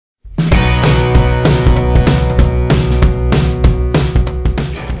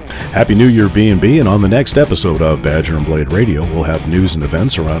Happy New Year, B&B, and on the next episode of Badger and Blade Radio, we'll have news and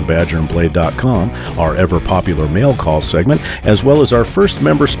events around badgerandblade.com, our ever-popular mail call segment, as well as our first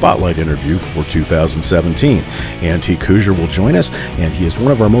member spotlight interview for 2017. Antique Hoosier will join us, and he is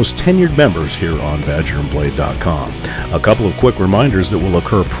one of our most tenured members here on badgerandblade.com. A couple of quick reminders that will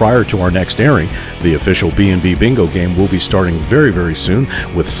occur prior to our next airing. The official B&B Bingo game will be starting very, very soon,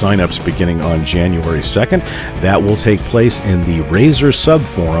 with sign-ups beginning on January 2nd. That will take place in the Razor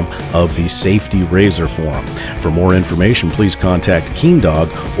sub-forum of the Safety Razor Forum. For more information, please contact Keendog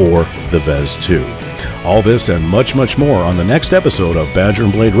or the Vez 2. All this and much, much more on the next episode of Badger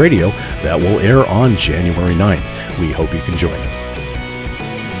and Blade Radio that will air on January 9th. We hope you can join us.